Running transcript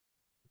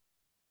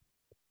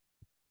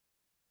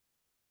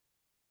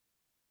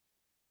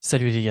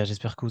Salut les gars,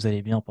 j'espère que vous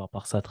allez bien, par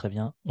part ça très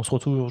bien. On se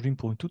retrouve aujourd'hui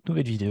pour une toute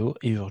nouvelle vidéo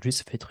et aujourd'hui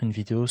ça va être une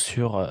vidéo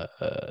sur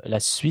la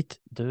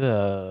suite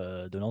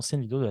de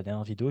l'ancienne vidéo, de la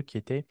dernière vidéo qui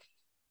était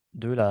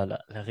de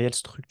la réelle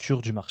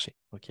structure du marché.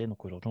 Ok,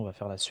 donc aujourd'hui on va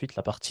faire la suite,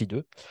 la partie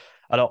 2.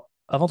 Alors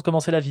avant de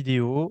commencer la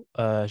vidéo,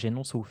 j'ai une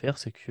annonce à vous faire,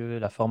 c'est que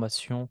la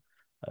formation,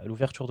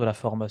 l'ouverture de la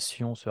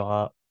formation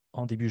sera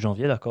en début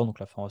janvier, d'accord? Donc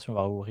la formation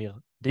va ouvrir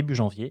début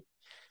janvier.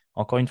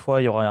 Encore une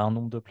fois, il y aura un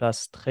nombre de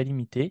places très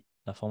limité.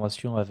 La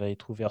formation elle va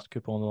être ouverte que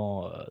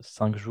pendant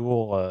 5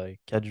 jours,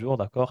 4 jours,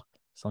 d'accord?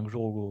 5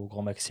 jours au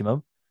grand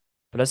maximum.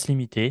 Place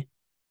limitée.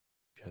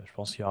 Je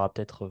pense qu'il y aura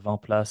peut-être 20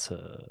 places,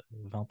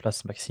 20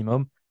 places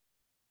maximum.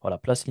 Voilà,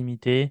 place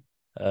limitée.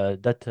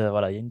 Date,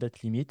 voilà, il y a une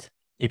date limite.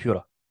 Et puis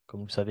voilà, comme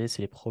vous le savez,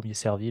 c'est les premiers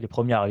servis, les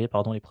premiers arrivés,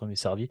 pardon, les premiers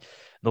servis.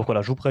 Donc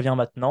voilà, je vous préviens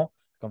maintenant.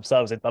 Comme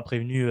ça, vous n'êtes pas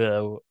prévenu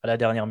à la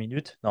dernière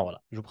minute. Non,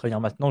 voilà, je vous préviens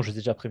maintenant. Je vous ai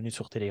déjà prévenu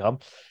sur Telegram.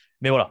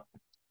 Mais voilà,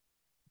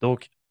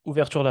 donc,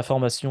 ouverture de la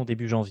formation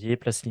début janvier,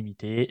 place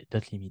limitée,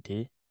 date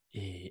limitée.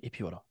 Et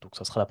puis voilà. Donc,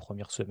 ça sera la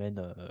première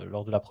semaine,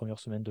 lors de la première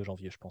semaine de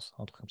janvier, je pense.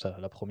 Un truc comme ça,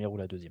 la première ou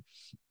la deuxième.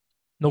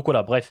 Donc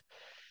voilà, bref.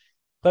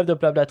 Bref de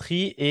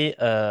blablaterie et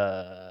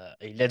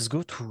let's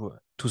go to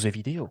the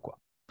video, quoi.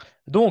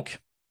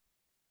 Donc,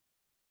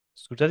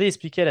 ce que j'avais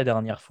expliqué la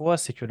dernière fois,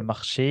 c'est que le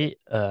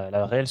marché,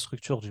 la réelle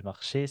structure du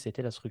marché,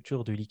 c'était la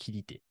structure de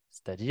liquidité.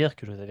 C'est-à-dire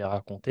que je vous avais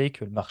raconté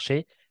que le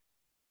marché,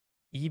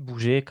 il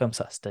bougeait comme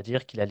ça,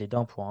 c'est-à-dire qu'il allait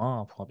d'un point A à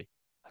un point B.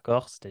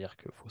 D'accord? C'est-à-dire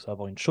qu'il faut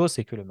savoir une chose,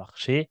 c'est que le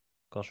marché,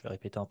 quand je vais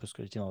répéter un peu ce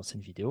que je dis dans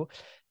l'ancienne vidéo,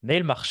 mais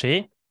le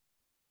marché,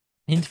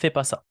 il ne fait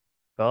pas ça.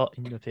 D'accord?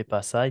 Il ne fait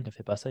pas ça, il ne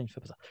fait pas ça, il ne fait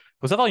pas ça.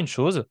 Il faut savoir une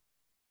chose,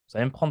 vous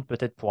allez me prendre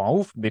peut-être pour un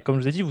ouf, mais comme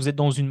je vous ai dit, vous êtes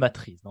dans une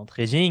matrice. Dans le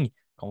trading,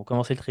 quand vous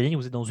commencez le trading,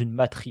 vous êtes dans une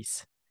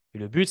matrice. Et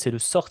le but, c'est de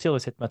sortir de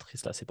cette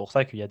matrice-là. C'est pour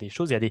ça qu'il y a des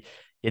choses, il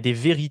y a des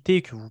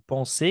vérités que vous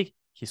pensez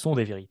qui sont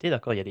des vérités,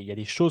 d'accord? Il y a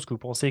des choses que vous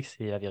pensez que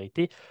c'est la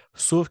vérité,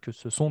 sauf que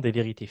ce sont des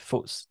vérités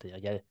fausses. C'est-à-dire,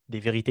 il y a des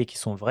vérités qui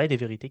sont vraies, des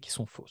vérités qui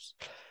sont fausses.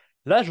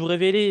 Là, je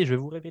vais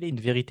vous révéler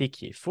une vérité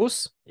qui est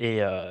fausse et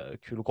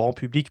que le grand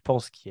public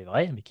pense qui est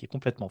vraie, mais qui est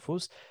complètement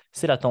fausse.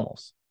 C'est la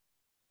tendance.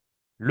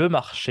 Le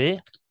marché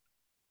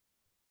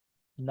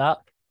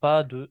n'a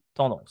pas de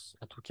tendance.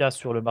 En tout cas,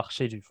 sur le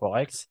marché du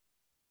Forex,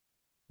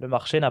 le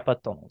marché n'a pas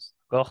de tendance.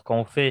 D'accord?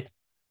 Quand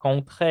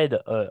on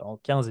trade en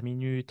 15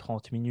 minutes,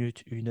 30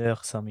 minutes, 1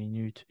 heure, 5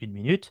 minutes, 1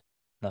 minute,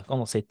 d'accord,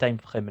 dans ces time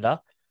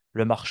frames-là,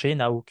 le marché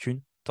n'a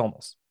aucune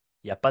tendance.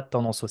 Il n'y a pas de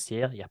tendance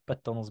haussière, il n'y a pas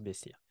de tendance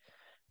baissière.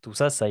 Tout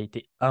ça, ça a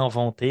été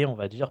inventé, on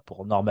va dire,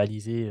 pour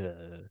normaliser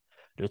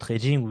le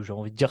trading, ou j'ai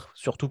envie de dire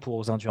surtout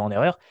pour vous induire en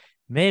erreur,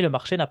 mais le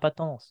marché n'a pas de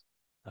tendance.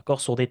 D'accord?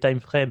 Sur des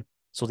time frames,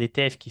 sur des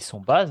TF qui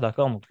sont basses,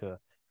 d'accord? Donc,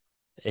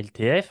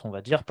 LTF, on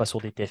va dire, pas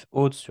sur des TF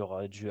hautes,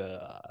 sur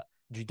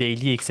du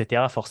daily,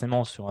 etc.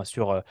 Forcément,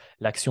 sur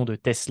l'action de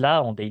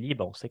Tesla en daily,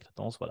 bah, on sait que la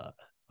tendance, voilà,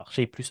 le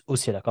marché est plus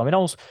haussier, d'accord. Mais là,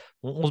 on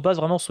se base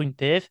vraiment sur une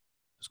TF,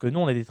 parce que nous,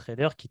 on est des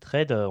traders qui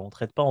tradent, on ne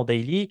trade pas en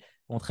daily,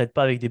 on ne trade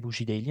pas avec des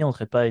bougies daily, on ne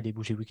trade pas avec des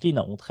bougies weekly,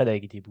 non, on trade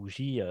avec des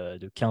bougies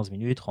de 15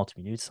 minutes, 30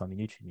 minutes, 5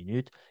 minutes, 1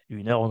 minute,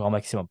 1 heure au grand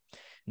maximum.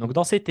 Donc,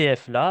 dans ces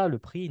TF-là, le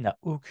prix n'a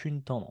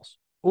aucune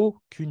tendance.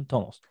 Aucune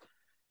tendance.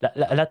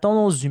 La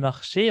tendance du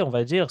marché, on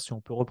va dire, si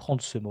on peut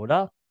reprendre ce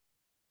mot-là,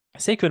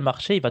 c'est que le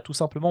marché, il va tout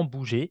simplement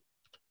bouger,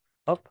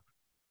 hop,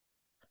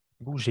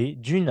 bouger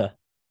d'une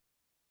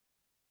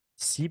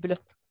cible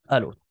à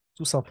l'autre,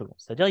 tout simplement.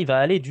 C'est-à-dire, il va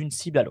aller d'une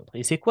cible à l'autre.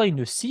 Et c'est quoi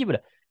une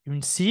cible?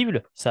 Une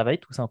cible, ça va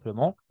être tout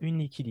simplement une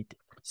liquidité.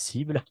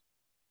 Cible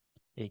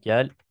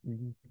égale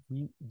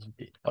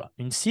liquidité. Voilà.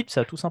 Une cible,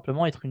 ça va tout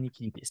simplement être une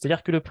liquidité.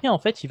 C'est-à-dire que le prix, en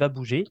fait, il va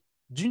bouger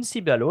d'une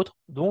cible à l'autre,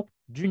 donc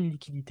d'une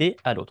liquidité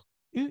à l'autre.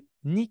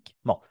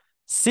 Uniquement.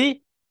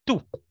 C'est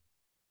tout.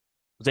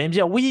 Vous allez me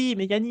dire, oui,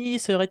 mais Yanis,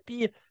 Red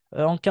Pill,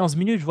 en 15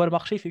 minutes, je vois le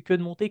marché, il fait que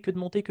de monter, que de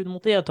monter, que de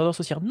monter, à tendance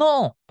haussière.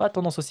 Non, pas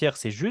tendance haussière,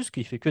 c'est juste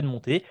qu'il fait que de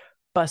monter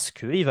parce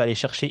qu'il va aller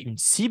chercher une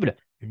cible,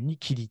 une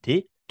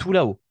liquidité tout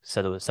là-haut.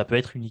 Ça peut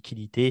être une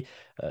liquidité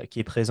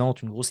qui est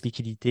présente, une grosse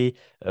liquidité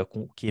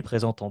qui est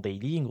présente en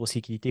daily, une grosse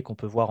liquidité qu'on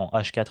peut voir en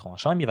H4, en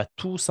H1, mais il va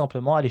tout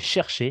simplement aller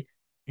chercher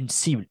une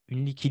cible,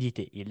 une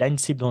liquidité. Il a une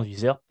cible dans le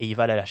viseur et il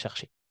va aller la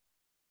chercher.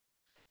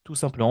 Tout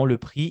simplement, le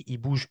prix, il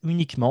bouge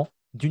uniquement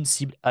d'une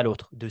cible à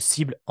l'autre, de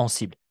cible en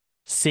cible.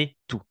 C'est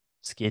tout.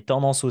 Ce qui est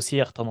tendance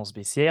haussière, tendance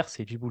baissière,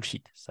 c'est du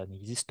bullshit. Ça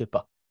n'existe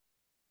pas.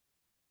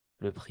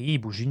 Le prix, il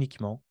bouge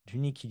uniquement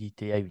d'une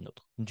liquidité à une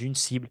autre, d'une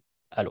cible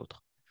à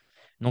l'autre.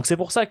 Donc c'est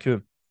pour ça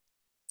que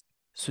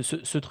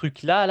ce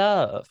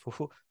truc-là,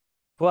 faut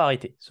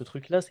arrêter. Ce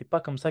truc-là, c'est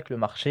pas comme ça que le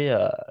marché,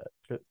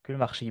 que le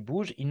marché il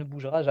bouge. Il ne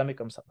bougera jamais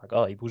comme ça.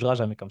 D'accord? Il bougera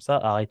jamais comme ça.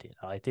 Arrêtez.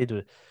 Arrêtez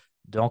de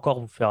encore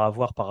vous faire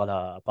avoir par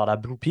la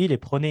blue pill et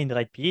prenez une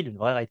red pill, une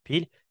vraie red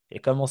pill, et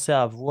commencez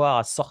à voir,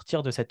 à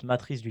sortir de cette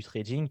matrice du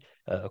trading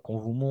qu'on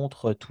vous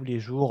montre tous les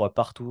jours,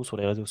 partout, sur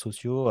les réseaux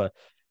sociaux,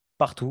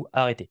 partout.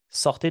 Arrêtez.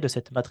 Sortez de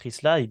cette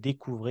matrice-là et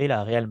découvrez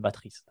la réelle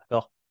matrice.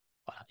 D'accord?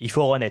 Voilà. Il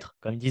faut renaître,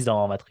 comme ils disent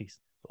dans Matrix.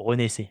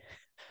 Renaissez.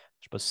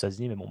 Je sais pas si ça se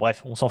dit, mais bon,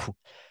 bref, on s'en fout.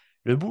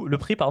 Le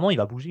prix, pardon, il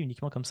va bouger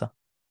uniquement comme ça.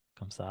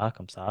 comme ça,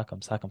 comme ça,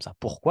 comme ça, comme ça.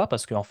 Pourquoi?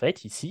 Parce qu'en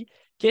fait, ici,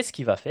 qu'est-ce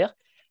qu'il va faire?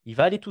 Il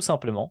va aller tout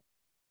simplement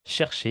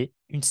chercher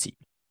une cible.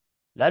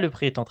 Là, le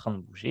prix est en train de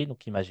bouger,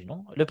 donc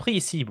imaginons, le prix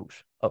ici, il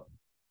bouge. Hop,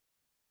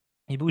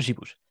 il bouge, il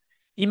bouge.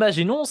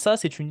 Imaginons, ça,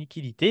 c'est une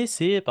liquidité,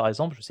 c'est par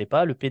exemple, je ne sais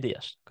pas, le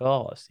PDH.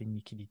 D'accord? C'est une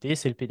liquidité,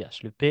 c'est le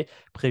PDH, le P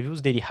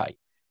Previous Daily High.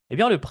 Eh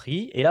bien, le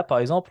prix, et là, par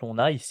exemple, on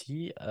a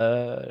ici,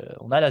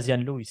 on a l'Asian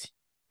Low ici,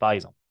 par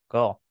exemple.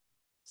 D'accord?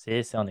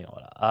 C'est un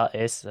exemple. Voilà.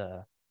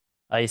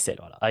 ASL,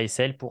 voilà.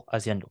 ASL pour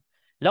Asian Low.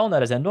 Là, on a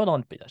l'Asian Low dans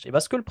le pédage. Et bien,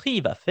 ce que le prix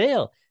il va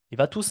faire, il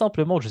va tout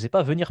simplement, je ne sais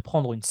pas, venir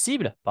prendre une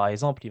cible. Par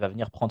exemple, il va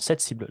venir prendre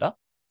cette cible-là.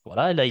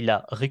 Voilà, là, il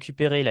a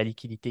récupéré la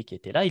liquidité qui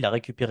était là, il a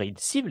récupéré une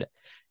cible.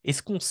 Et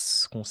on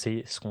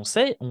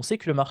sait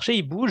que le marché,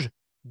 il bouge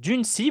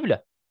d'une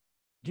cible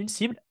d'une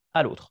cible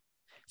à l'autre.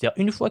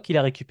 C'est-à-dire, une fois qu'il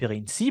a récupéré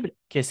une cible,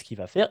 qu'est-ce qu'il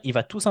va faire? Il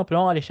va tout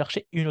simplement aller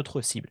chercher une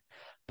autre cible.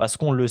 Parce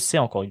qu'on le sait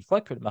encore une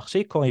fois que le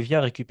marché, quand il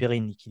vient récupérer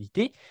une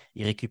liquidité,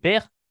 il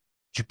récupère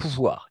du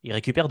pouvoir, il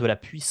récupère de la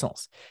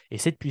puissance. Et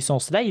cette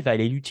puissance-là, il va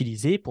aller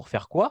l'utiliser pour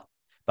faire quoi?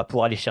 Bah,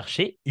 pour aller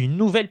chercher une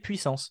nouvelle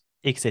puissance,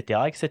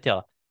 etc., etc.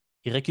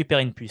 Il récupère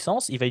une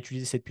puissance, il va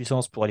utiliser cette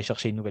puissance pour aller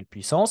chercher une nouvelle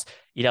puissance,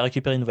 il a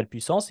récupéré une nouvelle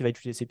puissance, il va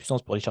utiliser cette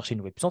puissance pour aller chercher une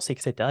nouvelle puissance,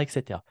 etc.,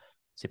 etc.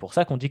 C'est pour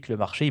ça qu'on dit que le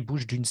marché il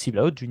bouge d'une cible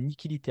à l'autre, d'une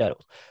liquidité à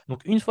l'autre.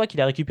 Donc, une fois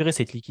qu'il a récupéré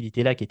cette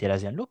liquidité-là, qui était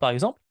l'Asian Low, par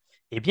exemple,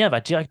 eh bien, il va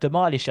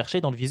directement aller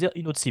chercher dans le viseur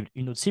une autre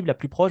cible la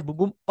plus proche, boum,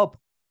 boum, hop,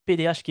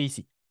 PDH qui est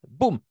ici.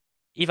 Boum,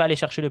 il va aller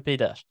chercher le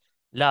PDH.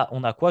 Là,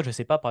 on a quoi? Je ne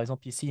sais pas, par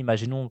exemple, ici,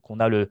 imaginons qu'on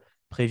a le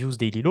Previous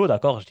Daily Low,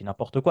 d'accord? Je dis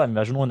n'importe quoi, mais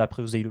imaginons qu'on a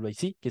Previous Daily Low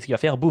ici. Qu'est-ce qu'il va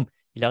faire? Boum,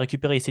 il a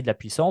récupéré ici de la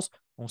puissance.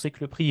 On sait que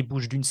le prix il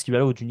bouge d'une cible à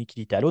l'autre, d'une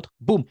liquidité à l'autre.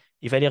 Boum,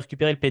 il va aller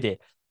récupérer le PDH,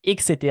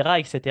 etc.,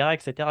 etc.,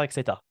 etc.,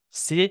 etc.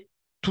 C'est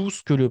tout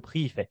ce que le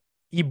prix fait.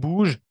 Il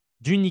bouge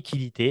d'une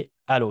liquidité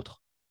à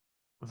l'autre.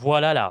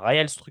 Voilà la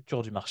réelle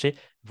structure du marché.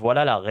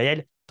 Voilà la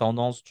réelle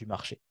tendance du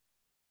marché.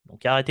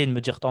 Donc arrêtez de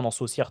me dire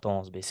tendance haussière,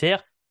 tendance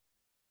baissière.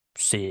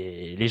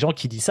 C'est les gens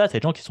qui disent ça, c'est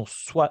des gens qui sont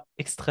soit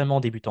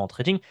extrêmement débutants en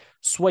trading,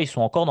 soit ils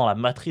sont encore dans la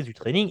matrice du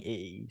trading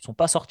et ils ne sont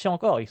pas sortis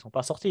encore. Ils sont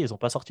pas sortis, ils n'ont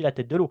pas sorti la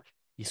tête de l'eau.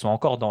 Ils sont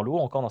encore dans l'eau,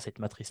 encore dans cette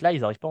matrice-là,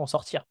 ils n'arrivent pas à en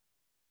sortir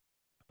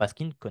parce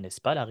qu'ils ne connaissent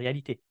pas la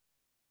réalité,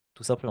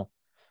 tout simplement.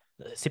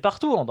 C'est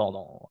partout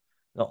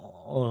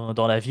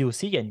dans la vie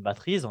aussi, il y a une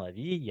matrice dans la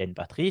vie, il y a une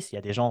matrice, il y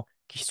a des gens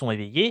qui sont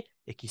éveillés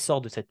et qui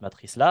sortent de cette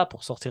matrice-là.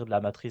 Pour sortir de la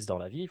matrice dans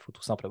la vie, il faut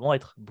tout simplement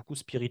être beaucoup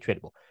spirituel.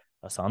 Bon,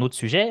 ça, c'est un autre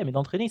sujet, mais dans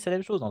le trading, c'est la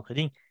même chose. Dans le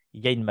trading,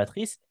 il y a une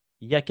matrice,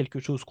 il y a quelque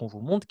chose qu'on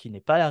vous montre qui n'est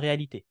pas la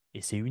réalité.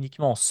 Et c'est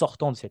uniquement en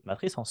sortant de cette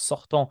matrice, en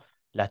sortant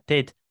la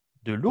tête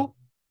de l'eau,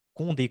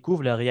 qu'on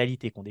découvre la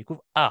réalité, qu'on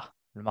découvre, ah,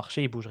 le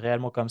marché, il bouge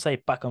réellement comme ça et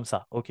pas comme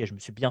ça. Ok, je me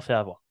suis bien fait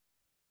avoir.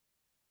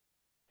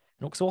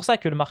 Donc c'est pour ça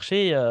que le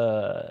marché,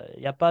 il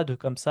n'y a pas de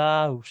comme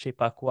ça ou je sais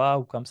pas quoi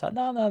ou comme ça.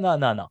 Non, non, non,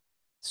 non, non.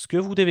 Ce que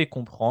vous devez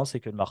comprendre, c'est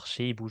que le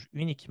marché il bouge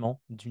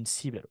uniquement d'une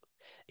cible à l'autre.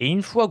 Et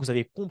une fois que vous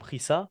avez compris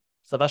ça,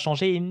 ça va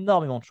changer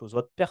énormément de choses.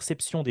 Votre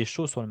perception des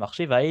choses sur le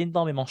marché va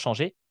énormément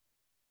changer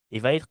et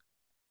va être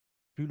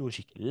plus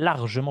logique,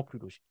 largement plus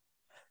logique.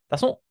 De toute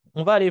façon,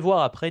 on va aller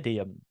voir après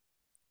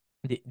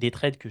des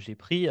trades que j'ai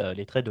pris,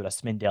 les trades de la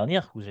semaine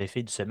dernière, où j'avais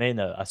fait une semaine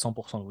à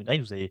 100% de win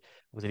rate.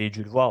 Vous avez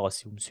dû le voir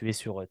si vous me suivez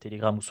sur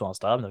Telegram ou sur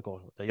Instagram.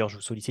 D'accord. D'ailleurs, je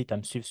vous sollicite à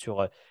me suivre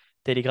sur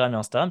Telegram et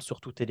Instagram,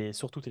 surtout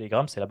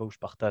Telegram, c'est là-bas où je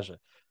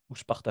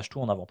partage tout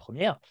en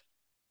avant-première.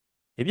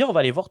 Eh bien, on va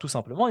aller voir tout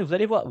simplement et vous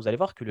allez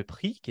voir que le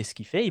prix, qu'est-ce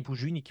qu'il fait? Il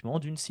bouge uniquement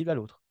d'une cible à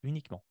l'autre.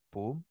 Uniquement.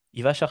 Boum.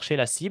 Il va chercher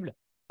la cible.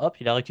 Hop,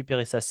 il a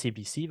récupéré sa cible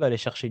ici. Il va aller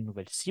chercher une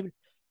nouvelle cible.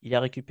 Il a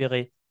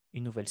récupéré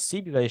une nouvelle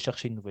cible. Il va aller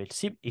chercher une nouvelle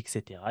cible,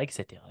 etc.,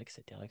 etc.,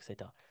 etc.,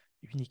 etc.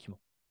 Uniquement.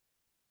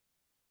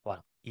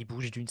 Voilà. Il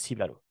bouge d'une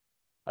cible à l'autre.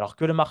 Alors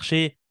que le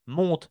marché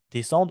monte,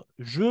 descende,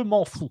 je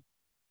m'en fous.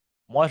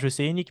 Moi, je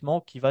sais uniquement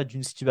qu'il va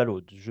d'une cible à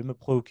l'autre. Je ne me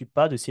préoccupe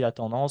pas de si la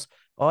tendance,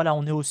 oh là,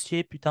 on est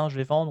haussier, putain, je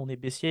vais vendre, on est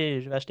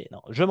baissier, je vais acheter.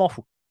 Non, je m'en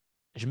fous.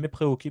 Je me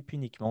préoccupe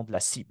uniquement de la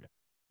cible.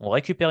 On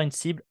récupère une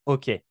cible,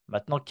 ok.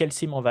 Maintenant, quelle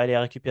cible on va aller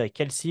récupérer?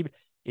 Quelle cible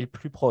est le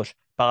plus proche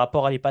par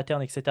rapport à les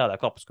patterns, etc.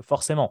 D'accord? Parce que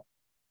forcément,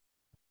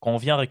 quand on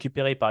vient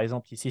récupérer, par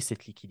exemple, ici,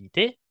 cette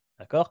liquidité,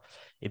 d'accord?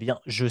 Eh bien,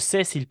 je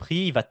sais si le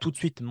prix il va tout de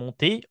suite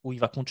monter ou il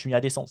va continuer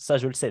à descendre. Ça,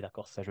 je le sais,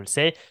 d'accord? Ça, je le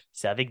sais.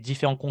 C'est avec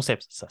différents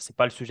concepts. Ça, c'est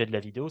pas le sujet de la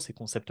vidéo. Ces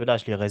concepts-là,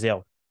 je les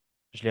réserve.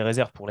 Je les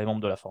réserve pour les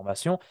membres de la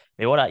formation.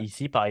 Mais voilà,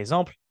 ici, par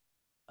exemple,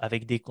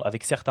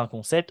 avec certains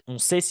concepts, on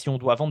sait si on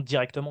doit vendre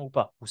directement ou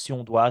pas, ou si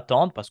on doit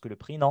attendre parce que le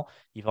prix, non,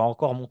 il va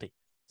encore monter.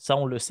 Ça,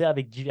 on le sait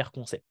avec divers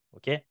concepts.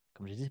 Ok?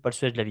 Comme je dit, ce n'est pas le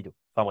sujet de la vidéo.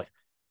 Enfin bref,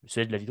 le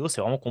sujet de la vidéo,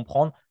 c'est vraiment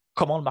comprendre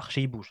comment le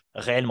marché il bouge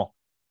réellement.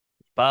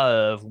 Et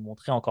pas vous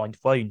montrer encore une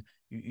fois une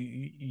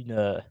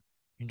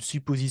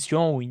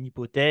supposition ou une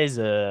hypothèse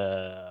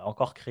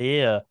encore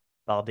créée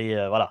par des.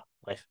 Voilà,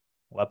 bref,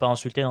 on va pas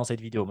insulter dans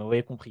cette vidéo, mais vous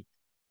avez compris.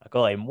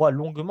 D'accord? Et moi,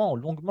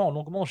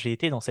 longuement, j'ai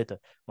été dans cette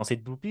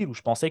blue pill où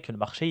je pensais que le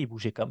marché il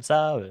bougeait comme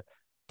ça,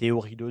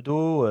 théorie de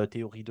dos,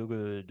 théorie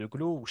de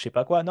glow, ou je sais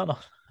pas quoi. Non, non,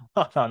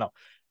 non, non, non,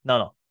 non,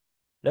 non.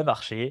 Le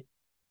marché,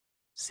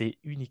 c'est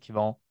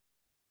uniquement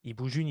Il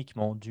bouge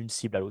uniquement d'une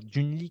cible à l'autre,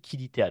 d'une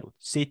liquidité à l'autre.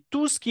 C'est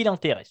tout ce qui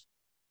l'intéresse.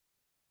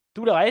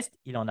 Tout le reste,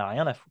 il n'en a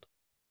rien à foutre.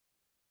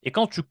 Et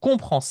quand tu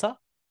comprends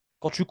ça,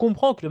 quand tu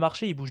comprends que le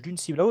marché il bouge d'une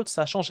cible à l'autre,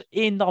 ça change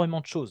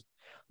énormément de choses.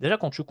 Déjà,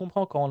 quand tu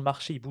comprends comment le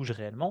marché il bouge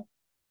réellement,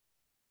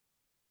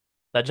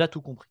 tu as déjà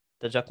tout compris.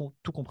 Tu as déjà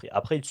tout compris.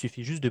 Après, il te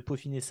suffit juste de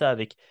peaufiner ça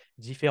avec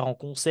différents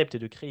concepts et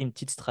de créer une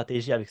petite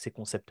stratégie avec ces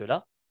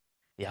concepts-là.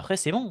 Et après,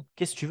 c'est bon.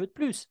 Qu'est-ce que tu veux de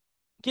plus?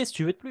 Qu'est-ce que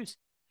tu veux de plus?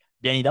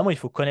 Bien évidemment, il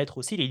faut connaître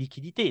aussi les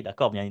liquidités.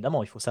 D'accord? Bien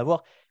évidemment, il faut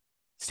savoir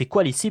c'est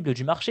quoi les cibles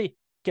du marché.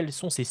 Quelles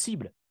sont ces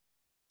cibles?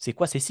 C'est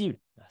quoi ces cibles?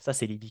 Ça,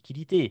 c'est les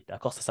liquidités.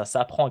 D'accord? Ça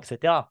s'apprend,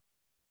 etc.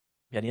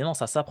 Bien évidemment,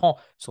 ça s'apprend.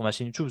 Sur ma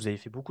chaîne YouTube, vous avez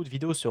fait beaucoup de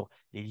vidéos sur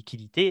les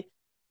liquidités.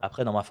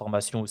 Après, dans ma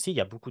formation aussi, il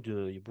y a beaucoup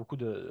de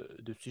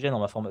sujets dans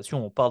ma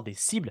formation où on parle des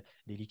cibles,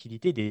 des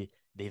liquidités,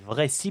 des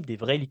vraies cibles, des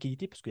vraies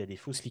liquidités, parce qu'il y a des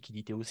fausses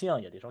liquidités aussi, hein.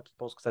 Il y a des gens qui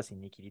pensent que ça, c'est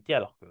une liquidité,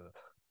 alors que,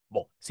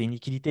 bon, c'est une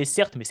liquidité,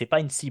 certes, mais ce n'est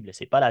pas une cible.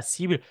 Ce n'est pas la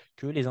cible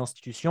que les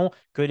institutions,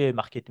 que les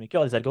market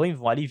makers, les algorithmes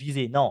vont aller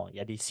viser. Non, il y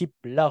a des cibles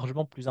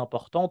largement plus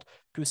importantes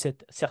que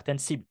certaines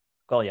cibles.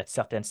 D'accord? Il y a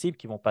certaines cibles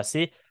qui vont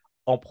passer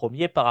en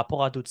premier par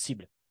rapport à d'autres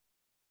cibles.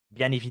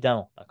 Bien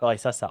évidemment, d'accord? Et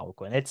ça à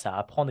reconnaître, ça à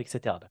apprendre,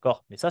 etc.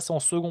 D'accord? Mais ça, c'est en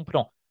second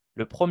plan.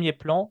 Le premier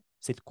plan,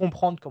 c'est de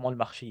comprendre comment le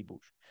marché il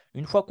bouge.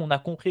 Une fois qu'on a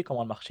compris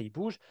comment le marché il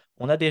bouge,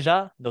 on a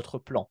déjà notre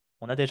plan.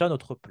 On a déjà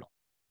notre plan.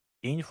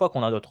 Et une fois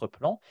qu'on a notre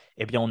plan,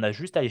 eh bien, on a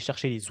juste à aller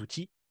chercher les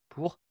outils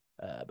pour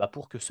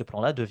que ce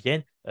plan-là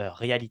devienne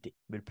réalité.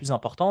 Mais le plus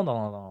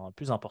important,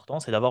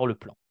 c'est d'avoir le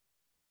plan.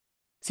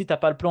 Si tu n'as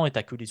pas le plan et tu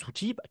n'as que les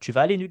outils, bah, tu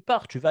vas aller nulle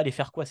part. Tu vas aller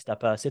faire quoi si tu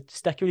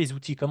n'as que les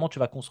outils? Comment tu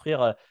vas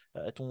construire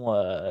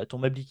ton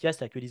meuble Ikea si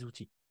tu n'as que les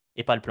outils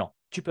et pas le plan?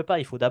 Tu peux pas.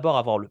 Il faut d'abord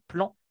avoir le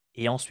plan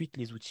et ensuite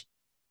les outils,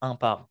 un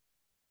par un.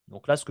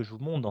 Donc là, ce que je vous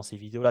montre dans ces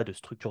vidéos-là de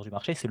structure du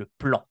marché, c'est le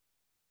plan.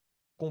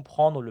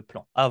 Comprendre le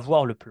plan,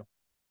 avoir le plan.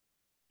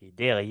 Et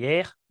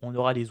derrière, on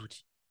aura les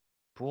outils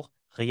pour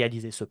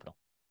réaliser ce plan.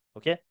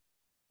 OK?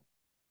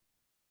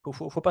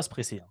 Faut pas se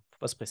presser, hein. Faut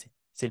pas se presser.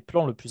 C'est le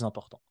plan le plus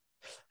important.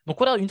 Donc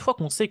voilà, une fois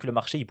qu'on sait que le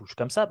marché il bouge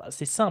comme ça, bah,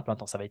 c'est simple, hein,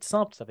 ça va être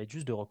simple, ça va être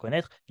juste de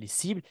reconnaître les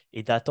cibles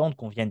et d'attendre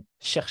qu'on vienne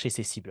chercher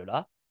ces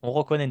cibles-là. On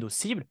reconnaît nos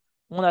cibles,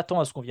 on attend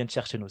à ce qu'on vienne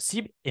chercher nos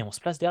cibles et on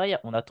se place derrière.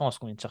 On attend à ce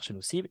qu'on vienne chercher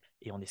nos cibles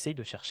et on essaye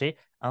de chercher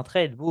un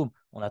trade, boum.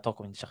 On attend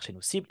qu'on vienne chercher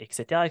nos cibles,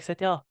 etc.,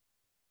 etc.,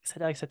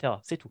 etc., etc.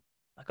 C'est tout.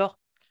 D'accord?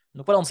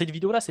 Donc voilà, dans cette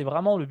vidéo-là, c'est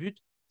vraiment le but,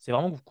 c'est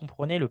vraiment que vous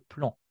compreniez le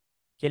plan.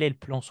 Quel est le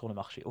plan sur le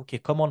marché? Ok,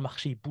 comment le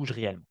marché il bouge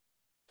réellement?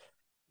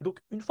 Donc,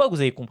 une fois que vous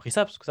avez compris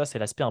ça, parce que ça, c'est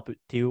l'aspect un peu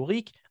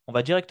théorique, on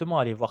va directement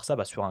aller voir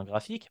ça sur un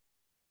graphique.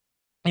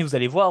 Et vous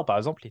allez voir, par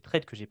exemple, les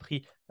trades que j'ai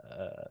pris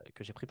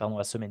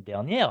la semaine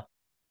dernière.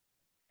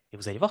 Et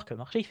vous allez voir que le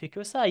marché, il fait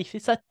que ça. Il fait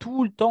ça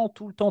tout le temps,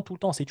 tout le temps, tout le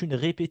temps. C'est une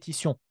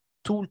répétition.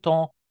 Tout le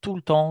temps, tout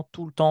le temps,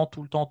 tout le temps,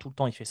 tout le temps, tout le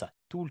temps. Il fait ça.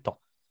 Tout le temps.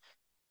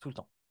 Tout le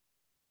temps.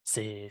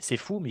 C'est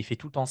fou, mais il fait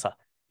tout le temps ça.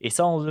 Et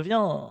ça en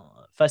devient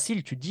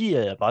facile. Tu te dis,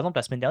 par exemple,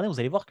 la semaine dernière, vous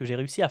allez voir que j'ai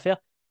réussi à faire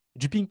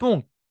du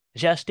ping-pong.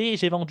 J'ai acheté,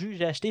 j'ai vendu,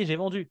 j'ai acheté, j'ai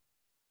vendu.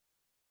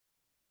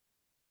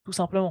 Tout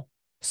simplement.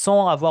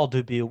 Sans avoir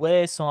de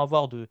BOS, sans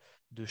avoir de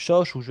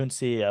choche ou je ne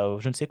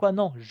sais quoi.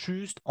 Non,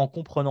 juste en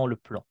comprenant le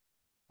plan.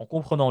 En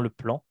comprenant le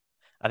plan,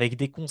 avec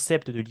des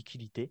concepts de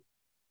liquidité.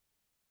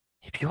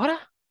 Et puis voilà.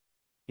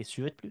 Et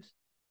tu veux de plus?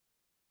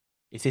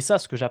 Et c'est ça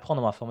ce que j'apprends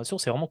dans ma formation,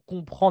 c'est vraiment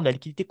comprendre la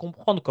liquidité,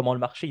 comprendre comment le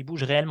marché il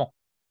bouge réellement.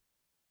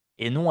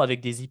 Et non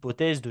avec des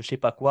hypothèses de je sais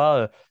pas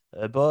quoi,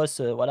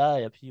 boss,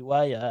 voilà, et puis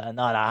ouais,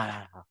 non,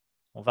 là,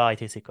 on va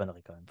arrêter ces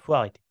conneries quand même. Faut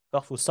arrêter.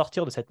 Il faut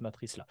sortir de cette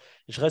matrice-là.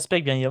 Je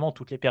respecte bien évidemment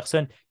toutes les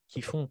personnes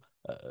qui font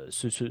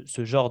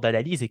ce genre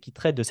d'analyse et qui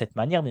traitent de cette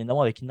manière, mais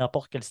évidemment, avec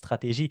n'importe quelle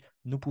stratégie,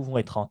 nous pouvons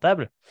être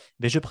rentables.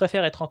 Mais je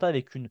préfère être rentable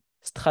avec une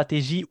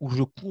stratégie où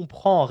je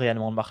comprends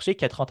réellement le marché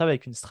qu'être rentable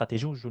avec une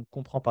stratégie où je ne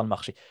comprends pas le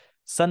marché.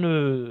 Ça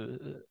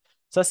ne,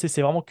 Ça,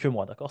 c'est vraiment que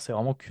moi, d'accord? C'est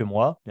vraiment que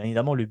moi. Bien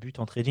évidemment, le but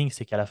en trading,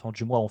 c'est qu'à la fin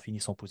du mois, on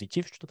finisse en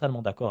positif. Je suis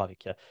totalement d'accord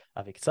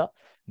avec ça.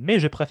 Mais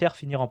je préfère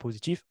finir en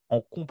positif en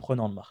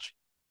comprenant le marché.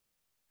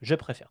 Je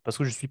préfère, parce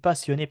que je suis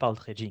passionné par le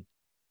trading.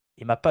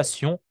 Et ma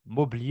passion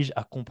m'oblige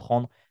à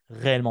comprendre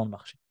réellement le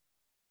marché.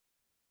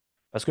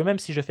 Parce que même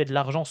si je fais de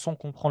l'argent sans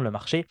comprendre le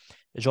marché,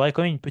 j'aurai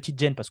quand même une petite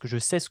gêne, parce que je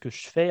sais ce que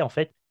je fais, en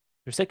fait.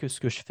 Je sais que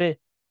ce que je fais,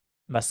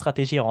 ma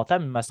stratégie est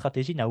rentable, mais ma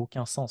stratégie n'a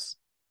aucun sens.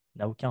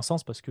 N'a aucun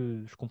sens parce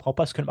que je ne comprends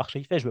pas ce que le marché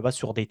il fait. Je me base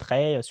sur des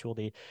traits, sur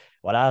des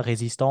voilà,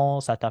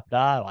 résistance, à tape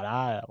là,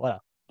 voilà,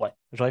 voilà. Ouais,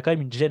 j'aurais quand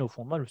même une gêne au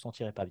fond de moi, je ne me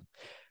sentirais pas bien.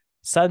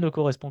 Ça ne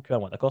correspond que à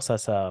moi, d'accord? Ça,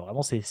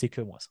 vraiment, c'est que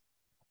moi, ça.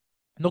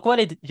 Donc, on va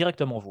aller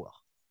directement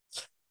voir.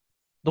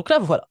 Donc là,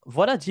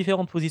 voilà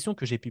différentes positions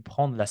que j'ai pu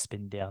prendre la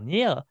semaine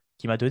dernière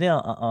qui m'a donné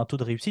un taux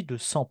de réussite de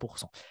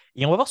 100%.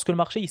 Et on va voir ce que le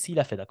marché ici il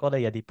a fait. D'accord? Là,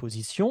 il y a des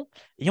positions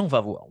et on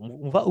va voir,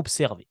 on va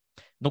observer.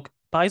 Donc,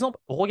 par exemple,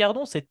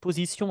 regardons cette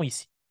position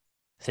ici.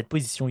 Cette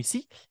position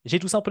ici, je suis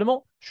tout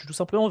simplement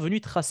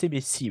venu tracer mes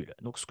cibles.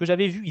 Donc, ce que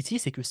j'avais vu ici,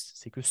 c'est que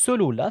ce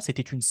lot-là,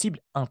 c'était une cible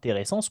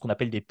intéressante, ce qu'on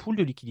appelle des poules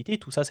de liquidité.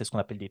 Tout ça, c'est ce qu'on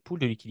appelle des poules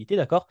de liquidité,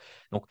 d'accord?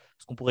 Donc,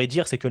 ce qu'on pourrait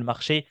dire, c'est que le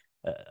marché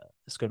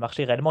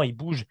réellement, il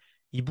bouge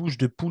il bouge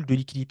de pool de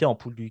liquidité en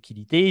pool de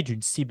liquidité,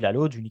 d'une cible à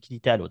l'autre, d'une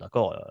liquidité à l'autre,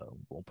 d'accord?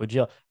 On peut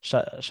dire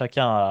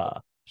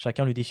chacun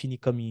le définit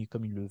comme il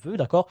le veut,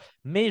 d'accord?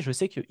 Mais je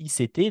sais que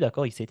ICT,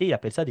 d'accord, ICT, il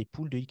appelle ça des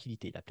pools de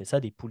liquidité. Il appelle ça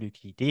des pools de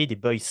liquidité, des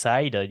buy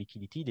side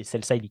liquidity, des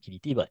sell side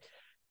liquidity, bref.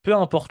 Peu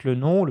importe le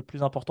nom, le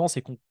plus important,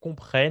 c'est qu'on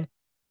comprenne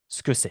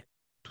ce que c'est,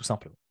 tout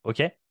simplement.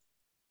 OK?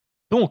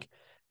 Donc,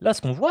 là,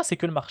 ce qu'on voit, c'est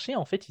que le marché,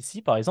 en fait,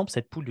 ici, par exemple,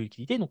 cette pool de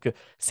liquidité, donc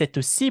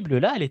cette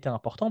cible-là, elle était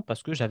importante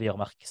parce que j'avais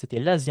remarqué que c'était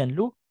l'Asian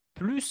Low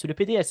plus le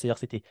PDS, c'est-à-dire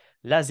c'était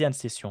l'Asian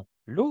Session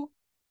Low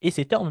et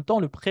c'était en même temps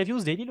le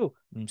Previous Daily Low.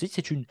 Je me suis dit,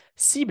 c'est une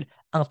cible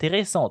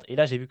intéressante. Et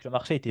là, j'ai vu que le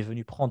marché était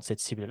venu prendre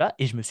cette cible-là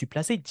et je me suis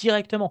placé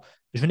directement.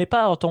 Je n'ai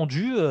pas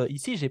attendu,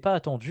 ici, j'ai pas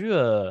attendu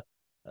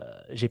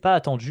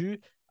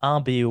un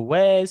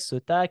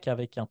BOS, tac,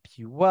 avec un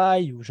PY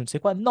ou je ne sais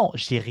quoi. Non,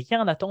 j'ai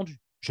rien attendu.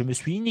 Je me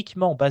suis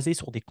uniquement basé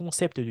sur des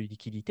concepts de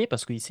liquidité,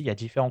 parce qu'ici, il y a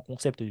différents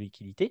concepts de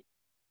liquidité.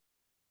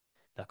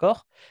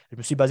 D'accord? Je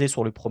me suis basé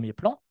sur le premier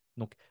plan.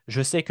 Donc,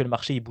 je sais que le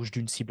marché, il bouge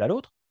d'une cible à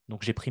l'autre.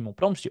 Donc, j'ai pris mon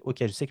plan. Je me suis dit, OK,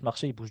 je sais que le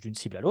marché, il bouge d'une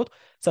cible à l'autre.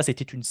 Ça,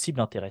 c'était une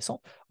cible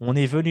intéressante. On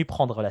est venu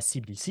prendre la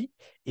cible ici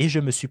et je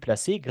me suis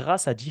placé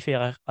grâce à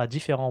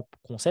différents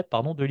concepts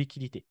pardon, de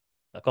liquidité.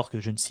 D'accord? Que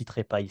je ne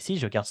citerai pas ici.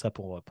 Je garde ça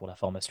pour la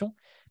formation.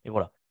 Mais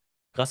voilà.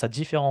 Grâce à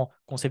différents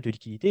concepts de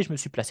liquidité, je me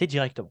suis placé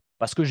directement.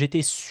 Parce que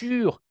j'étais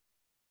sûr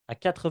à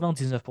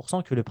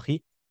 99% que le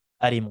prix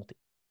allait monter.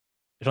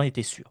 J'en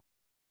étais sûr.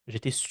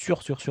 J'étais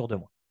sûr de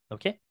moi.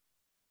 OK?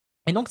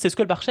 Et donc, c'est ce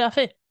que le marché a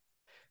fait.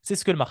 C'est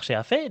ce que le marché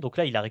a fait. Donc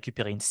là, il a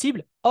récupéré une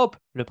cible. Hop,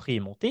 le prix est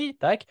monté.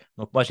 Tac.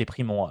 Donc moi, j'ai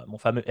pris mon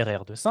fameux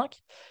RR de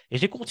 5 et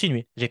j'ai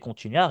continué. J'ai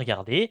continué à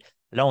regarder.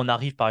 Là, on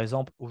arrive par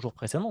exemple au jour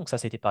précédent. Donc ça,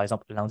 c'était par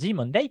exemple lundi,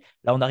 Monday.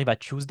 Là, on arrive à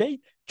Tuesday.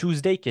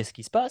 Tuesday, qu'est-ce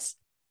qui se passe?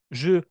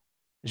 Je,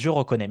 je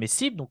reconnais mes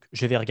cibles. Donc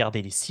je vais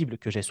regarder les cibles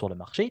que j'ai sur le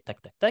marché.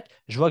 Tac, tac, tac.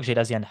 Je vois que j'ai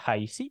l'Asian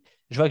High ici.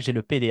 Je vois que j'ai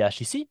le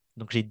PDH ici.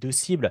 Donc j'ai deux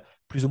cibles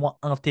plus ou moins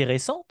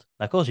intéressantes.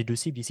 D'accord? J'ai deux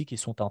cibles ici qui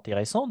sont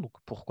intéressantes. Donc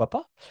pourquoi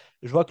pas?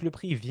 Je vois que le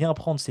prix vient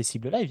prendre ces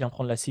cibles-là, il vient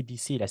prendre la cible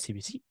ici et la cible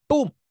ici,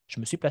 boum, je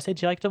me suis placé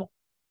directement.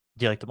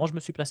 Directement, je me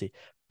suis placé.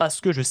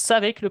 Parce que je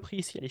savais que le prix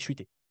ici allait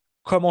chuter.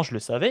 Comment je le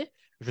savais?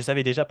 Je le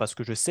savais déjà parce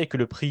que je sais que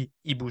le prix,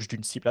 il bouge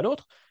d'une cible à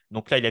l'autre.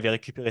 Donc là, il avait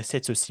récupéré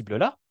cette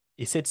cible-là.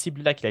 Et cette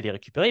cible-là qu'il allait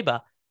récupérer,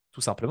 bah,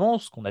 tout simplement,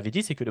 ce qu'on avait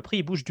dit, c'est que le prix,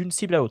 il bouge d'une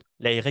cible à l'autre.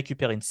 Là, il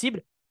récupère une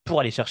cible pour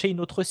aller chercher une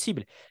autre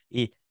cible.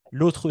 Et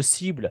l'autre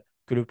cible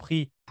que le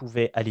prix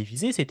pouvait aller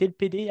viser, c'était le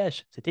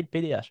PDH. C'était le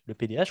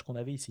PDH qu'on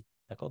avait ici,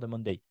 d'accord, de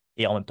Monday.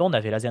 Et en même temps, on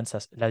avait l'Asian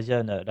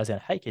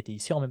High qui était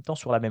ici en même temps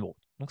sur la même route.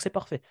 Donc c'est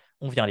parfait.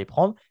 On vient les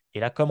prendre. Et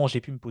là, comment j'ai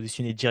pu me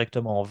positionner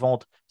directement en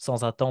vente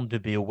sans attendre de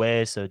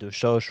BOS, de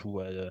Shosh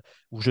ou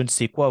je ne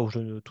sais quoi,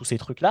 tous ces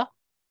trucs-là,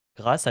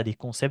 grâce à des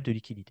concepts de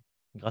liquidité.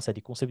 Grâce à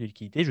des concepts de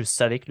liquidité, je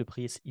savais que le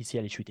prix ici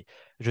allait chuter.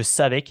 Je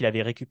savais qu'il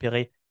avait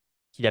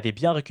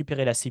bien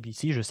récupéré la cible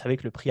ici. Je savais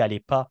que le prix allait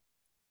pas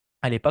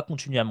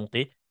continuer à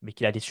monter, mais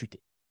qu'il allait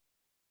chuter.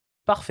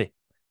 Parfait.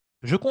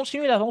 Je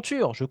continue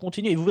l'aventure, je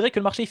continue. Et vous verrez que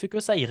le marché, il fait que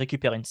ça. Il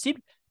récupère une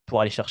cible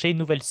pour aller chercher une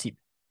nouvelle cible.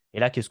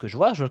 Et là, qu'est-ce que je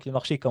vois? Je vois que le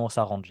marché commence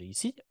à ranger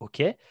ici.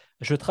 OK.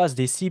 Je trace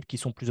des cibles qui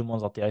sont plus ou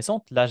moins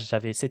intéressantes. Là,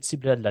 j'avais cette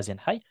cible-là de l'Asian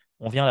High.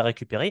 On vient la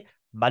récupérer.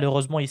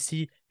 Malheureusement,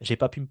 ici, je n'ai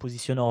pas pu me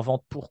positionner en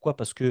vente. Pourquoi?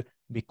 Parce que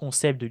mes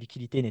concepts de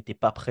liquidité n'étaient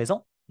pas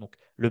présents. Donc,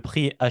 le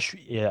prix a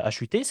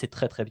chuté, c'est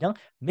très très bien.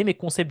 Mais mes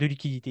concepts de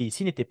liquidité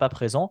ici n'étaient pas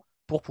présents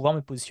pour pouvoir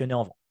me positionner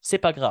en vente. C'est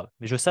pas grave.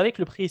 Mais je savais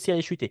que le prix ici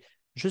allait chuter.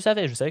 Je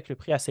savais que le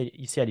prix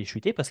ici allait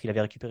chuter parce qu'il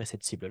avait récupéré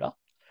cette cible-là.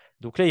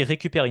 Donc là, il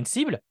récupère une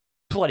cible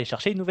pour aller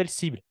chercher une nouvelle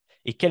cible.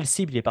 Et quelle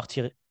cible il est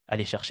parti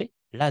aller chercher?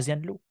 L'Asian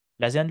Low.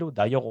 L'Asian Low.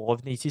 D'ailleurs, on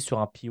revenait ici sur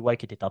un PY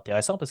qui était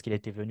intéressant parce qu'il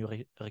était venu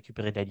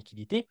récupérer de la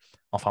liquidité.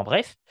 Enfin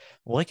bref,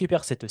 on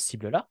récupère cette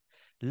cible-là.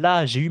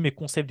 Là, j'ai eu mes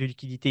concepts de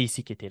liquidité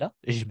ici qui étaient là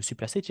et je me suis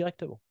placé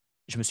directement.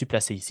 Je me suis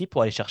placé ici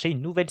pour aller chercher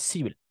une nouvelle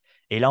cible.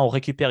 Et là, on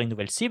récupère une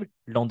nouvelle cible,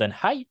 London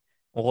High.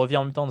 On revient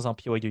en même temps dans un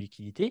PY de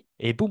liquidité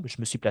et boum, je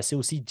me suis placé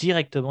aussi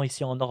directement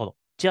ici en ordre.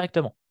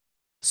 Directement.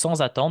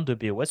 Sans attendre de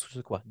BOS ou ce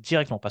quoi.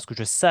 Directement. Parce que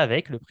je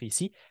savais que le prix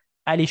ici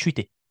allait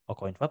chuter.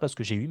 Encore une fois, parce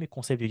que j'ai eu mes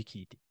concepts de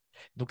liquidité.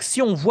 Donc,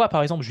 si on voit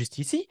par exemple juste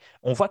ici,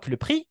 on voit que le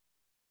prix,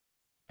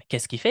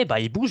 qu'est-ce qu'il fait? Bah,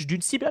 il bouge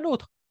d'une cible à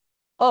l'autre.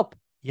 Hop,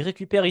 il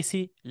récupère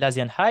ici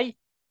l'Asian High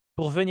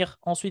pour venir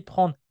ensuite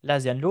prendre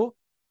l'Asian Low,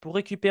 pour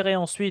récupérer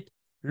ensuite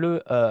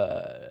le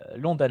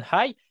London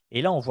High.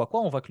 Et là, on voit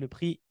quoi? On voit que le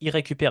prix, il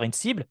récupère une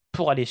cible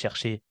pour aller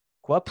chercher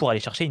quoi? Pour aller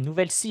chercher une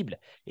nouvelle cible.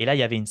 Et là, il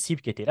y avait une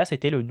cible qui était là,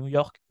 c'était le New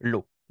York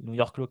Low. Le New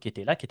York Low qui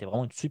était là, qui était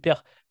vraiment une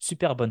super,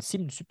 super bonne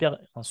cible, une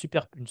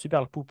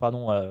super pool,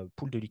 pardon,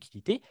 pool de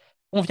liquidité.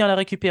 On vient la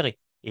récupérer.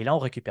 Et là, on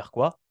récupère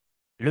quoi?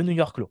 Le New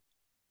York Low.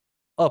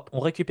 Hop, on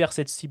récupère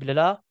cette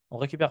cible-là, on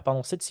récupère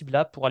pardon, cette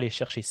cible-là pour aller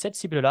chercher cette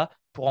cible-là,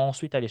 pour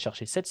ensuite aller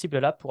chercher cette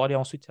cible-là, pour aller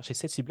ensuite chercher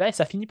cette cible-là, et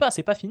ça finit pas,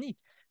 c'est pas fini.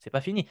 C'est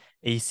pas fini.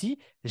 Et ici,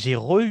 j'ai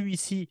eu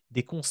ici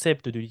des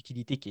concepts de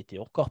liquidité qui étaient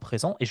encore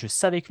présents, et je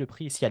savais que le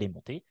prix ici allait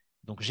monter.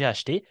 Donc j'ai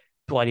acheté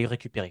pour aller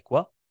récupérer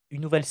quoi?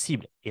 Une nouvelle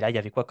cible. Et là, il y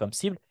avait quoi comme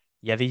cible?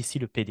 Il y avait ici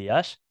le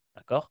PDH,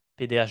 d'accord?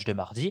 PDH de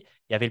mardi,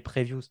 il y avait le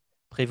previous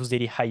Après, vous avez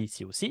les high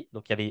ici aussi.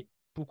 Donc, il y avait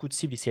beaucoup de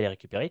cibles ici à les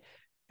récupérer.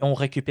 Et on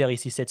récupère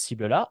ici cette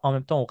cible-là. En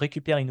même temps, on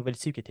récupère une nouvelle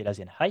cible qui était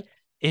l'Asian high.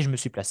 Et je me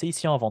suis placé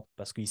ici en vente.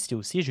 Parce qu'ici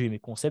aussi, j'ai eu mes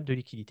concepts de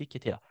liquidité qui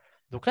étaient là.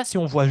 Donc là, si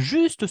on voit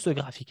juste ce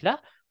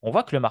graphique-là, on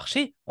voit que le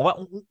marché, on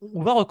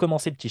va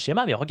recommencer le petit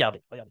schéma, mais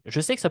regardez, regardez.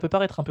 Je sais que ça peut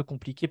paraître un peu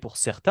compliqué pour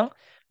certains,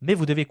 mais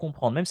vous devez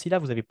comprendre, même si là,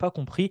 vous n'avez pas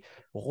compris,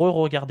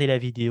 re-regardez la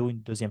vidéo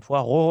une deuxième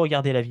fois,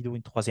 re-regardez la vidéo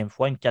une troisième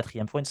fois, une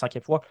quatrième fois, une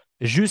cinquième fois,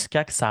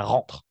 jusqu'à que ça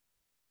rentre.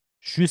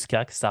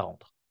 Jusqu'à que ça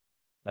rentre.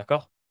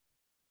 D'accord?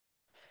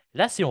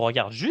 Là, si on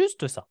regarde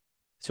juste ça,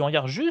 si on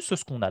regarde juste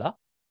ce qu'on a là,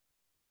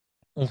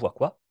 on voit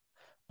quoi?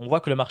 On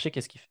voit que le marché,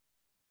 qu'est-ce qu'il fait?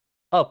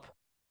 Hop,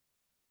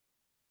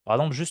 par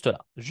exemple, juste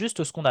là,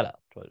 juste ce qu'on a là,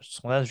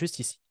 ce qu'on a juste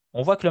ici.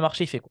 On voit que le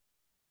marché, il fait quoi?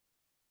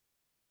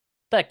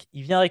 Tac,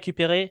 il vient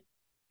récupérer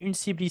une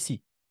cible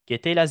ici, qui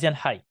était l'Asian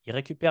High. Il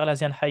récupère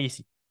l'Asian High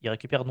ici. Il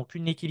récupère donc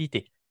une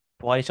liquidité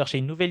pour aller chercher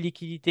une nouvelle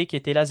liquidité qui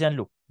était l'Asian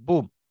Low.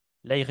 Boum.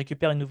 Là, il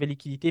récupère une nouvelle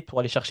liquidité pour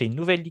aller chercher une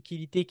nouvelle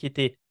liquidité qui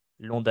était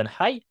London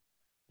High.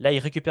 Là, il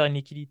récupère une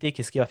liquidité.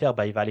 Qu'est-ce qu'il va faire?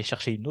 Bah, il va aller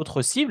chercher une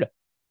autre cible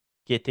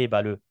qui était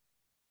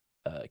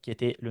qui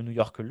était le New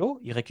York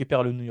Low. Il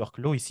récupère le New York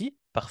Low ici.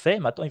 Parfait.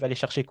 Maintenant, il va aller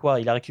chercher quoi?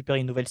 Il a récupéré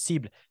une nouvelle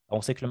cible.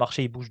 On sait que le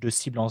marché, il bouge de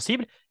cible en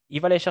cible.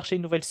 Il va aller chercher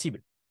une nouvelle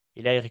cible.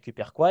 Et là, il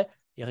récupère quoi?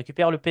 Il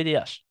récupère le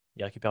PDH.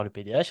 Il récupère le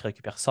PDH, il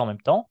récupère ça en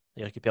même temps.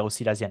 Il récupère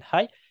aussi l'Asian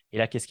High. Et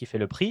là, qu'est-ce qui fait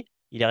le prix?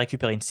 Il a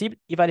récupéré une cible.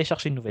 Il va aller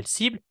chercher une nouvelle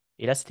cible.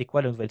 Et là, c'était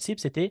quoi la nouvelle cible?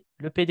 C'était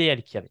le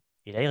PDL qu'il y avait.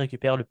 Et là, il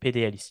récupère le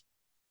PDL ici.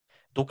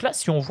 Donc là,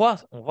 si on voit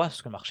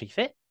ce que le marché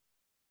fait,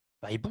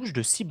 bah, il bouge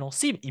de cible en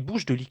cible, il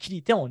bouge de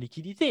liquidité en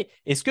liquidité.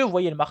 Est-ce que vous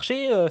voyez le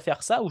marché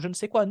faire ça ou je ne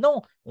sais quoi?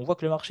 Non, on voit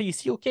que le marché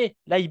ici, ok,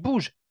 là il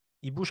bouge.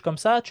 Il bouge comme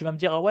ça, tu vas me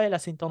dire, ah ouais, là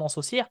c'est une tendance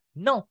haussière.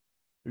 Non,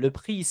 le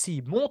prix ici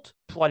il monte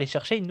pour aller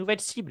chercher une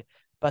nouvelle cible.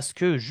 Parce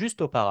que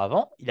juste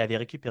auparavant, il avait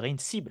récupéré une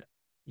cible.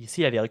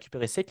 Ici, il avait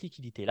récupéré cette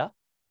liquidité-là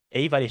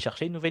et il va aller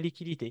chercher une nouvelle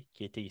liquidité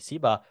qui était ici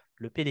bah,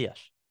 le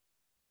PDH,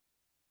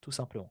 tout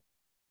simplement.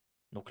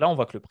 Donc là, on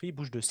voit que le prix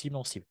bouge de cible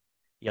en cible.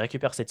 Il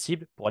récupère cette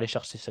cible pour aller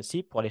chercher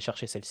celle-ci, pour aller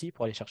chercher celle-ci,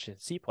 pour aller chercher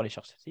celle-ci, pour aller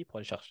chercher celle-ci, pour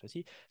aller chercher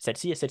celle-ci,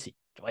 celle-ci et celle-ci.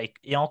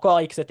 Et encore,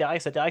 etc.,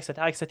 etc.,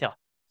 etc., etc.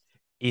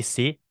 Et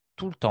c'est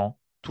tout le temps,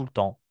 tout le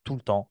temps, tout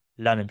le temps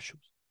la même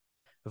chose.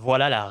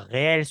 Voilà la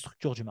réelle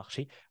structure du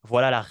marché.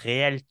 Voilà la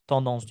réelle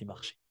tendance du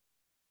marché.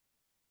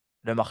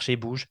 Le marché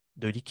bouge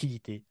de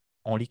liquidité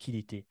en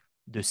liquidité,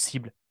 de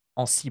cible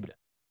en cible.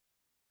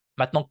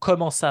 Maintenant,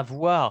 comment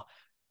savoir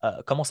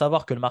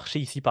que le marché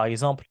ici, par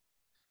exemple,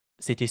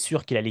 c'était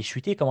sûr qu'il allait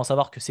chuter. Comment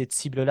savoir que cette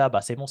cible-là, bah,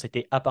 c'est bon,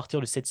 c'était à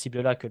partir de cette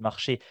cible-là que le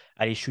marché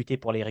allait chuter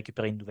pour aller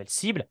récupérer une nouvelle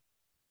cible?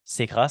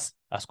 C'est grâce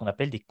à ce qu'on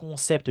appelle des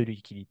concepts de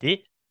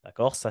liquidité.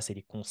 D'accord? Ça, c'est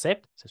les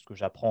concepts. C'est ce que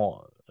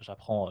j'apprends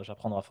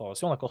dans la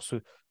formation. D'accord?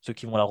 Ceux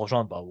qui vont la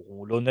rejoindre bah,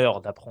 auront l'honneur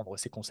d'apprendre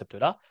ces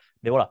concepts-là.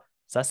 Mais voilà,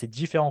 ça, c'est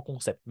différents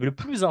concepts. Mais le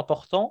plus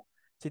important,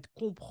 c'est de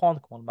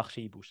comprendre comment le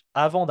marché il bouge.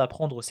 Avant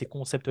d'apprendre ces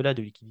concepts-là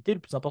de liquidité, le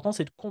plus important,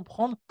 c'est de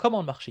comprendre comment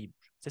le marché il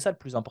bouge. C'est ça le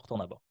plus important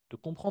d'abord, de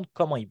comprendre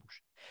comment il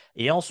bouge.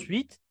 Et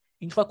ensuite,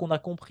 une fois qu'on a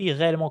compris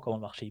réellement comment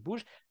le marché il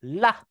bouge,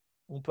 là,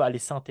 on peut aller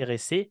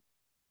s'intéresser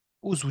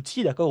aux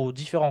outils, d'accord, aux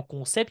différents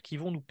concepts qui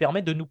vont nous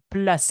permettre de nous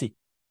placer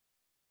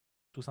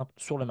tout simple,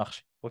 sur le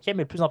marché. Ok, mais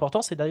le plus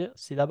important, c'est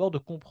d'abord de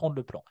comprendre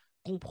le plan,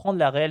 comprendre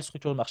la réelle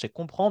structure du marché,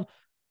 comprendre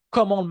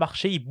comment le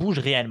marché il bouge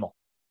réellement.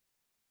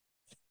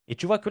 Et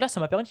tu vois que là, ça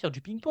m'a permis de faire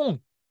du ping-pong.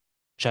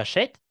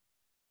 J'achète,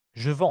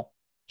 je vends.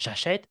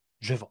 J'achète,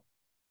 je vends.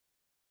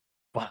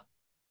 Voilà.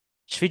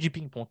 Je fais du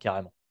ping-pong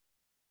carrément.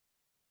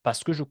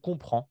 Parce que je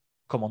comprends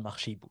comment le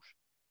marché il bouge.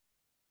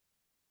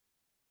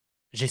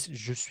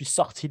 Je suis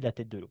sorti de la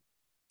tête de l'eau.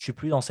 Je suis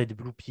plus dans cette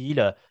blue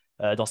pill,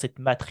 dans cette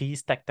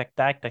matrice, tac, tac,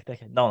 tac, tac,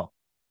 tac. Non, non,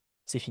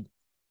 c'est fini.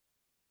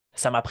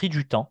 Ça m'a pris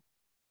du temps,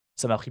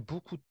 ça m'a pris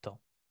beaucoup de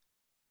temps,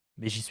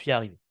 mais j'y suis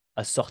arrivé,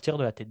 à sortir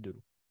de la tête de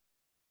l'eau,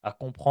 à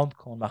comprendre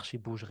quand le marché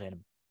bouge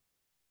réellement.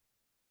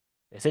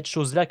 Et cette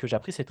chose-là que j'ai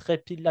apprise,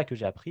 cette pile-là que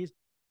j'ai apprise,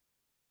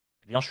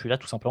 eh bien, je suis là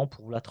tout simplement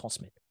pour vous la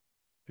transmettre.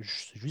 Je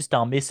suis juste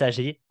un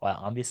messager, voilà,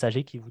 un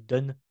messager qui vous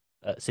donne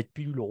cette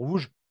pilule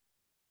rouge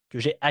que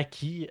j'ai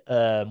acquis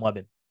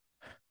moi-même.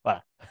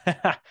 Voilà,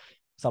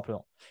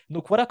 simplement.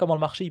 Donc voilà comment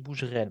le marché il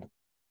bouge réellement.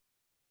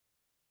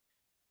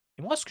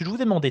 Et moi, ce que je vous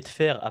ai demandé de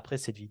faire après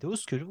cette vidéo,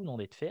 ce que je vous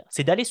demandais de faire,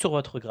 c'est d'aller sur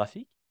votre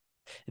graphique,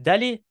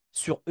 d'aller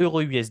sur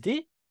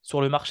EURUSD,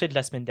 sur le marché de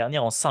la semaine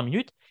dernière en 5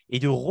 minutes, et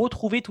de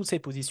retrouver toutes ces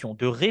positions,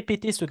 de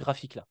répéter ce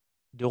graphique-là,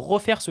 de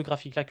refaire ce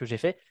graphique-là que j'ai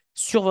fait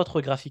sur votre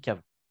graphique à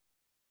vous.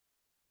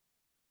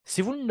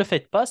 Si vous ne le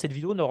faites pas, cette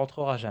vidéo ne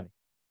rentrera jamais.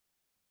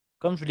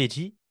 Comme je l'ai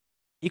dit,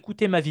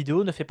 écouter ma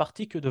vidéo ne fait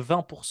partie que de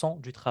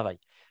 20% du travail.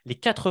 Les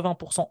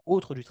 80%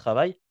 autres du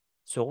travail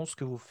seront ce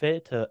que vous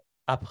faites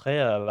après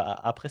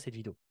cette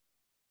vidéo.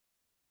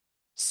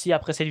 Si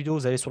après cette vidéo,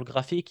 vous allez sur le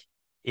graphique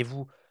et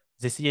vous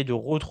essayez de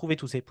retrouver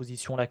toutes ces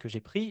positions-là que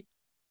j'ai prises,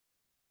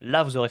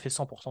 là, vous aurez fait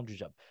 100% du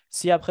job.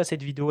 Si après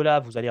cette vidéo-là,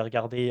 vous allez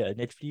regarder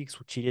Netflix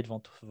ou chiller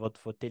devant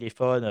votre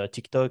téléphone,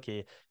 TikTok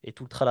et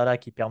tout le tralala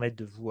qui permettent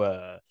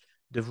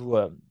de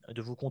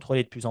vous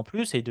contrôler de plus en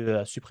plus et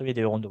de supprimer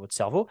des neurones de votre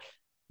cerveau,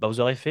 bah, vous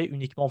aurez fait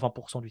uniquement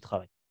 20% du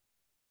travail,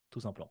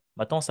 tout simplement.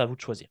 Maintenant, c'est à vous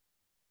de choisir.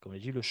 Comme je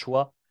l'ai dit, le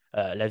choix,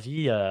 la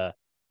vie,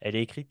 elle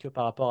est écrite que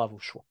par rapport à vos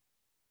choix.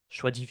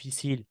 Choix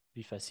difficile,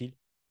 vie facile.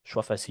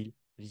 Choix facile,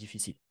 vie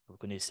difficile. Vous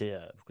connaissez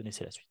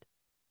la suite.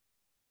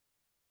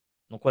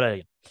 Donc voilà, les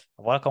gars.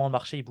 Voilà comment le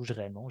marché il bouge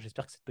réellement.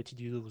 J'espère que cette petite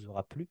vidéo vous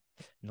aura plu.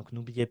 Donc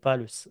n'oubliez pas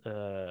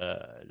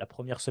la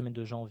première semaine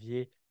de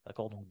janvier,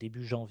 d'accord, donc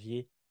début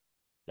janvier,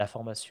 la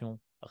formation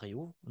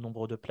réouvre.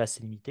 Nombre de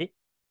places limitées. De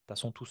toute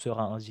façon, tout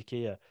sera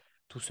indiqué,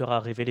 tout sera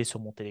révélé sur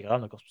mon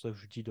Telegram. D'accord, c'est pour ça que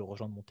je vous dis de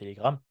rejoindre mon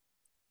Telegram.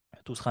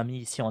 Tout sera mis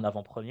ici en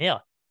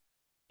avant-première.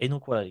 Et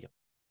donc voilà, les gars.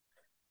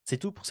 C'est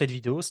tout pour cette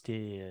vidéo.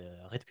 C'était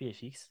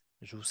RedPFX.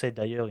 Je vous souhaite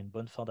d'ailleurs une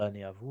bonne fin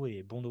d'année à vous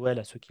et bon Noël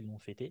à ceux qui l'ont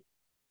fêté.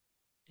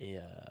 Et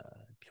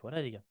puis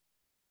voilà, les gars.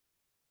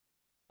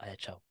 Allez,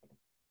 ciao.